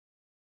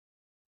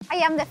I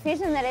am the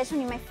first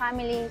generation in my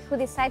family who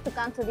decided to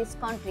come to this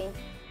country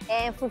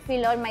and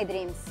fulfill all my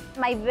dreams.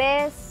 My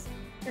best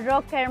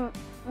rocker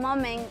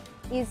moment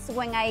is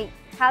when I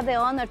had the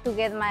honor to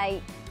get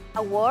my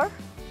award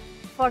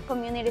for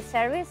community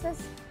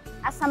services.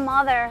 As a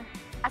mother,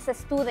 as a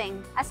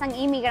student, as an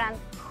immigrant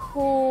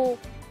who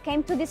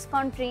came to this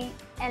country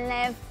and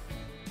left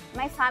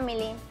my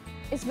family,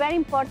 it's very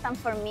important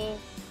for me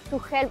to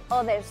help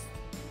others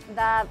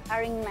that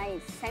are in my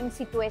same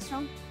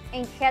situation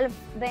and help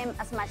them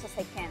as much as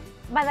I can.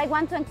 But I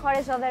want to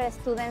encourage other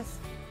students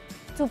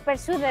to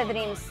pursue their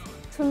dreams,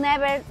 to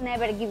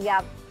never give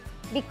up,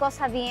 because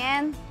at the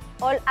end,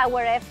 all our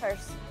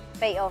efforts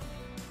pay off.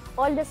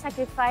 All the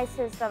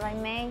sacrifices that I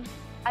made,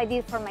 I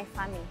did for my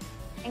family.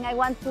 And I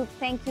want to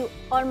thank you,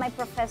 all my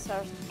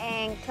professors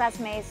and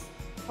classmates,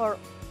 for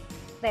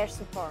their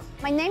support.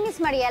 My name is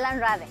Mariella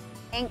Andrade,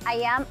 and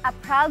I am a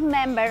proud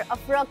member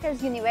of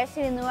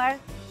Rutgers-Newark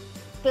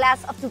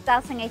class of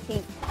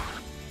 2018.